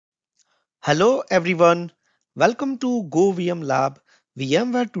Hello everyone, welcome to GOVMLAB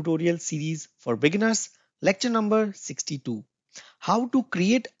VMware tutorial series for beginners, lecture number 62. How to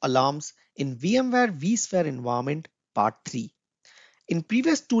create alarms in VMware vSphere environment part 3. In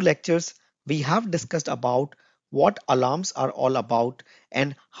previous two lectures, we have discussed about what alarms are all about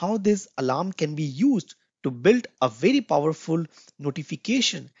and how this alarm can be used to build a very powerful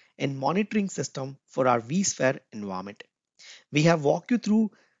notification and monitoring system for our vSphere environment. We have walked you through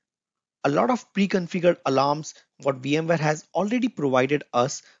a lot of pre-configured alarms what VMware has already provided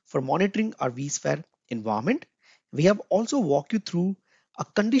us for monitoring our vSphere environment. We have also walked you through a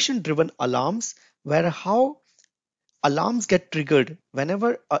condition-driven alarms where how alarms get triggered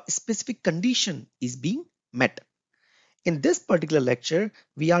whenever a specific condition is being met. In this particular lecture,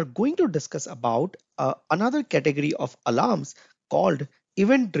 we are going to discuss about another category of alarms called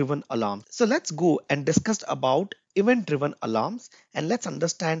event-driven alarms. So let's go and discuss about event-driven alarms and let's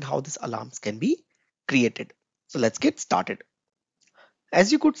understand how these alarms can be created. So let's get started.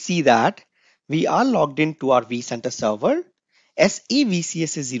 As you could see that we are logged into our vCenter server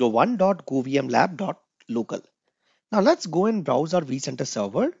savcs01.govmlab.local. Now let's go and browse our vCenter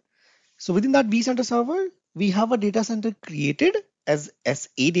server. So within that vCenter server, we have a data center created as SA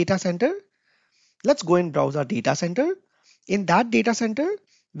data center. Let's go and browse our data center. In that data center,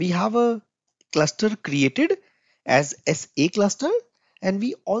 we have a cluster created as SA cluster, and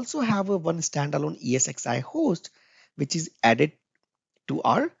we also have a one standalone ESXi host, which is added to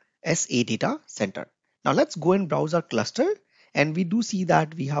our SA data center. Now let's go and browse our cluster, and we do see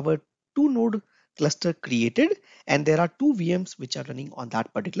that we have a two node cluster created, and there are two VMs which are running on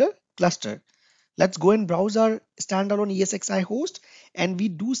that particular cluster. Let's go and browse our standalone ESXi host, and we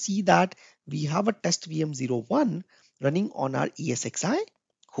do see that we have a test VM01 running on our ESXi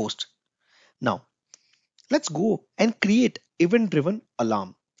host. Now, let's go and create event-driven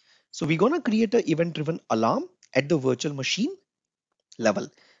alarm. So we're gonna create an event-driven alarm at the virtual machine level.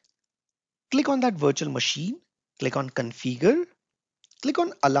 Click on that virtual machine, click on configure, click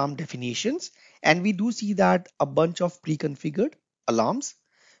on alarm definitions, and we do see that a bunch of pre-configured alarms.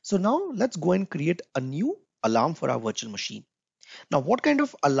 So now let's go and create a new alarm for our virtual machine. Now, what kind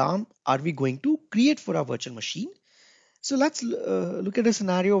of alarm are we going to create for our virtual machine? So let's look at a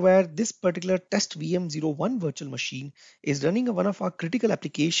scenario where this particular test VM01 virtual machine is running one of our critical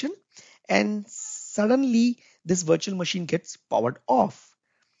application, and suddenly this virtual machine gets powered off.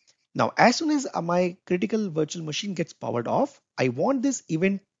 Now, as soon as my critical virtual machine gets powered off, I want this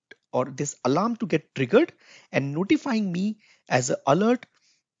event or this alarm to get triggered and notifying me as an alert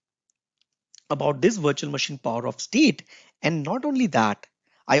about this virtual machine power off state. And not only that,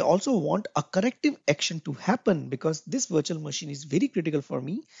 I also want a corrective action to happen because this virtual machine is very critical for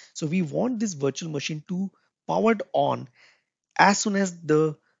me. So we want this virtual machine to powered on as soon as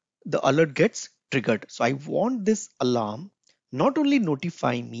the alert gets triggered. So I want this alarm not only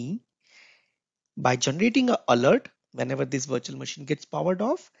notify me by generating an alert whenever this virtual machine gets powered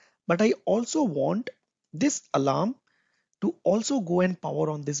off, but I also want this alarm to also go and power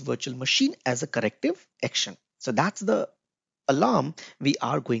on this virtual machine as a corrective action. So that's the alarm we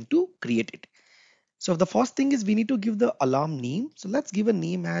are going to create it. So the first thing is we need to give the alarm name. So let's give a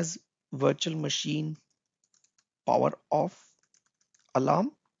name as virtual machine power off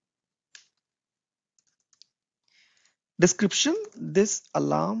alarm. Description: this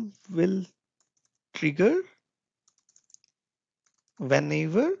alarm will trigger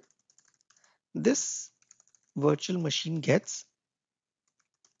whenever this virtual machine gets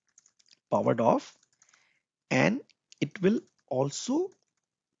powered off, and it will also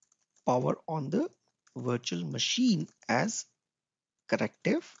power on the virtual machine as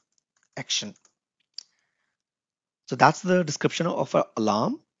corrective action. So that's the description of our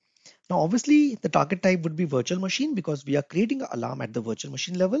alarm. Now obviously the target type would be virtual machine because we are creating an alarm at the virtual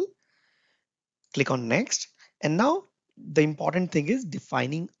machine level. Click on next, and now the important thing is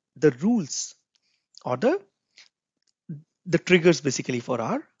defining the rules or the triggers basically for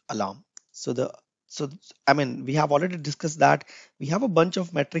our alarm. So I mean, we have already discussed that we have a bunch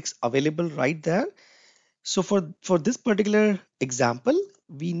of metrics available right there. So for this particular example,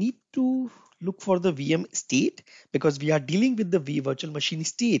 we need to look for the VM state because we are dealing with the virtual machine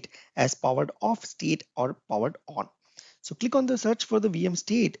state as powered off state or powered on. So click on the search for the VM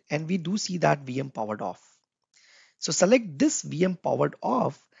state, and we do see that VM powered off. So select this VM powered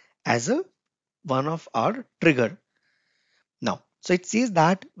off as a one of our trigger. Now, so it says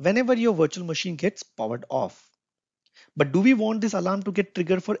that whenever your virtual machine gets powered off. But do we want this alarm to get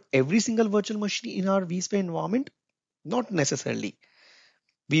triggered for every single virtual machine in our vSphere environment? Not necessarily.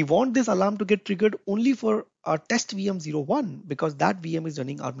 We want this alarm to get triggered only for our test VM01 because that VM is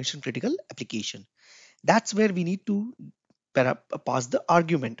running our mission critical application. That's where we need to pass the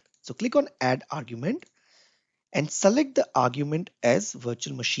argument. So click on add argument and select the argument as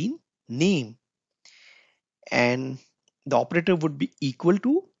virtual machine name, and the operator would be equal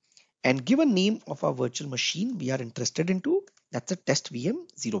to, and give a name of our virtual machine we are interested into. That's a test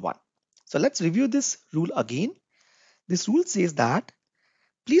VM01. So let's review this rule again. This rule says that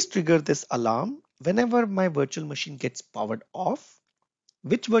please trigger this alarm whenever my virtual machine gets powered off.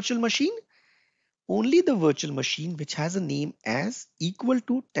 Which virtual machine? Only the virtual machine which has a name as equal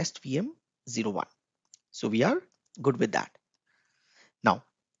to test VM01. So we are good with that. Now,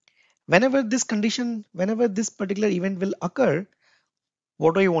 whenever this particular event will occur,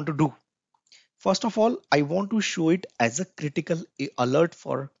 what do I want to do? First of all, I want to show it as a critical alert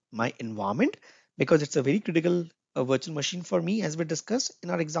for my environment because it's a very critical virtual machine for me, as we discussed in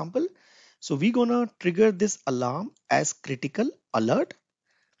our example. So we're gonna trigger this alarm as critical alert,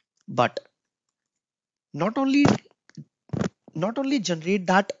 but not only generate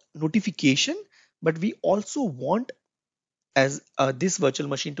that notification, but we also want as this virtual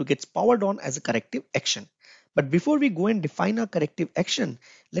machine to get powered on as a corrective action. But before we go and define a corrective action,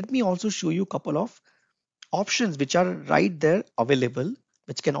 let me also show you a couple of options which are right there available,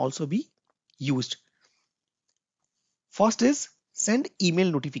 which can also be used. First is send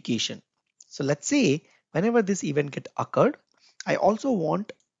email notification. So let's say whenever this event get occurred, I also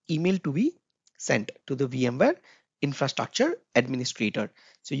want email to be sent to the VMware infrastructure administrator.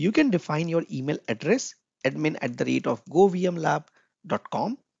 So you can define your email address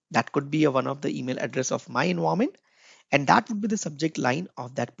admin@govmlab.com. That could be one of the email address of my environment, and that would be the subject line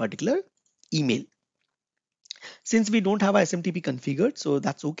of that particular email. Since we don't have a SMTP configured, so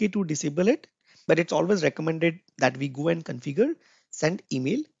that's okay to disable it, but it's always recommended that we go and configure send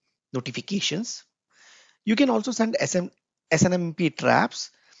email notifications. You can also send SNMP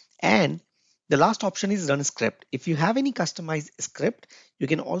traps, and the last option is run script. If you have any customized script, you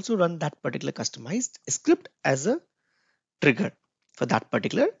can also run that particular customized script as a trigger for that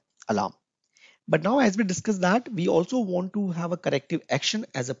particular alarm. But now, as we discussed that, we also want to have a corrective action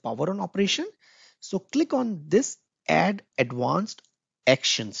as a power on operation. So click on this add advanced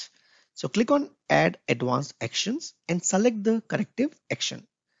actions. So click on add advanced actions and select the corrective action.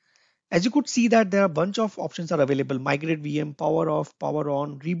 As you could see that there are a bunch of options are available: migrate VM, power off, power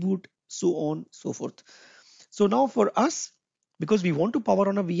on, reboot, so on, so forth. So now for us, because we want to power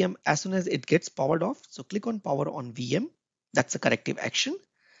on a VM as soon as it gets powered off, so click on power on VM. That's a corrective action.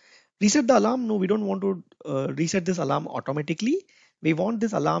 Reset the alarm. No, we don't want to reset this alarm automatically. We want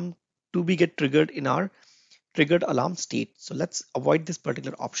this alarm to be get triggered in our triggered alarm state. So let's avoid this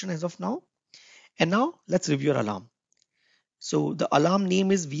particular option as of now. And now let's review our alarm. So the alarm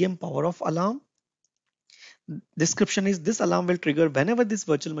name is VM power off alarm. Description is this alarm will trigger whenever this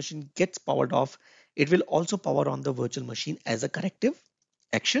virtual machine gets powered off. It will also power on the virtual machine as a corrective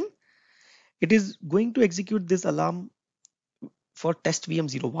action. It is going to execute this alarm for test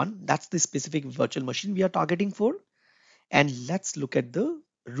VM01. That's the specific virtual machine we are targeting for. And let's look at the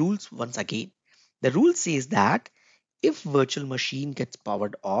rules once again. The rule says that if virtual machine gets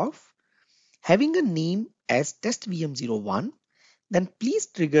powered off, having a name as test VM01, then please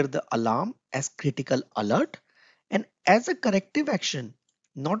trigger the alarm as critical alert, and as a corrective action,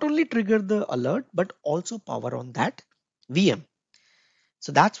 not only trigger the alert but also power on that VM.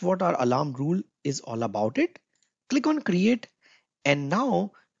 So that's what our alarm rule is all about it. Click on create, and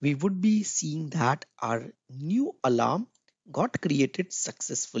now we would be seeing that our new alarm got created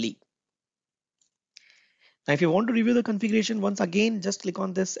successfully. Now, if you want to review the configuration once again, just click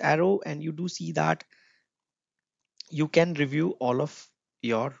on this arrow and you do see that you can review all of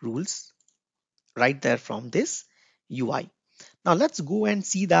your rules right there from this UI. Now let's go and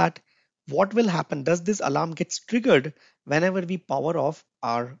see that what will happen. Does this alarm gets triggered whenever we power off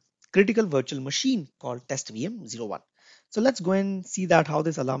our critical virtual machine called test VM01? So let's go and see that how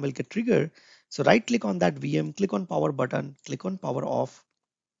this alarm will get triggered. So right click on that VM, click on power button, click on power off,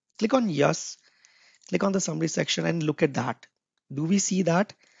 click on yes, click on the summary section and look at that. Do we see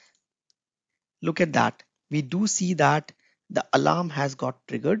that? Look at that. We do see that the alarm has got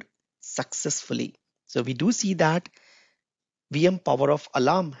triggered successfully. So we do see that VM power off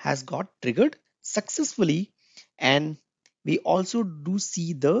alarm has got triggered successfully, and we also do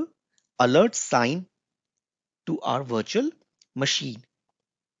see the alert sign to our virtual machine.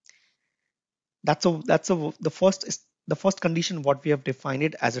 The first condition what we have defined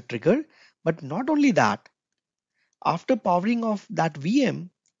it as a trigger. But not only that, after powering off that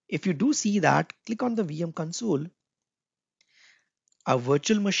VM, if you do see that, click on the VM console. our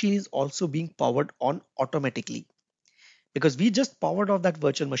virtual machine is also being powered on automatically, because we just powered off that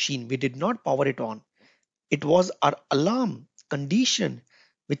virtual machine. We did not power it on. It was our alarm condition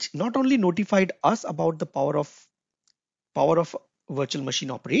which not only notified us about the power of virtual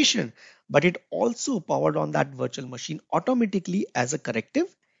machine operation, but it also powered on that virtual machine automatically as a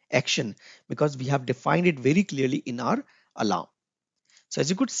corrective action, because we have defined it very clearly in our alarm. So as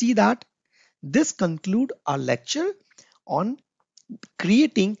you could see that this conclude our lecture on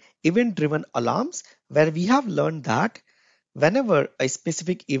creating event driven alarms, where we have learned that whenever a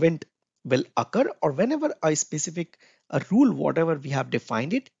specific event will occur, or whenever a specific a rule whatever we have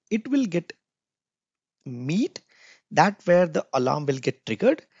defined it, it will get meet, that where the alarm will get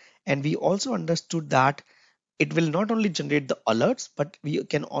triggered. And we also understood that it will not only generate the alerts, but we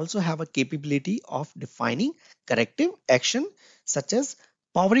can also have a capability of defining corrective action, such as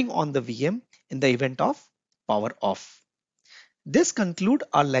powering on the VM in the event of power off. This conclude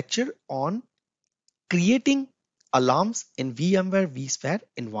our lecture on creating alarms in VMware vSphere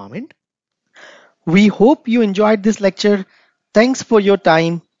environment. We hope you enjoyed this lecture. Thanks for your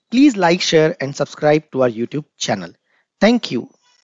time. Please like, share, and subscribe to our YouTube channel. Thank you.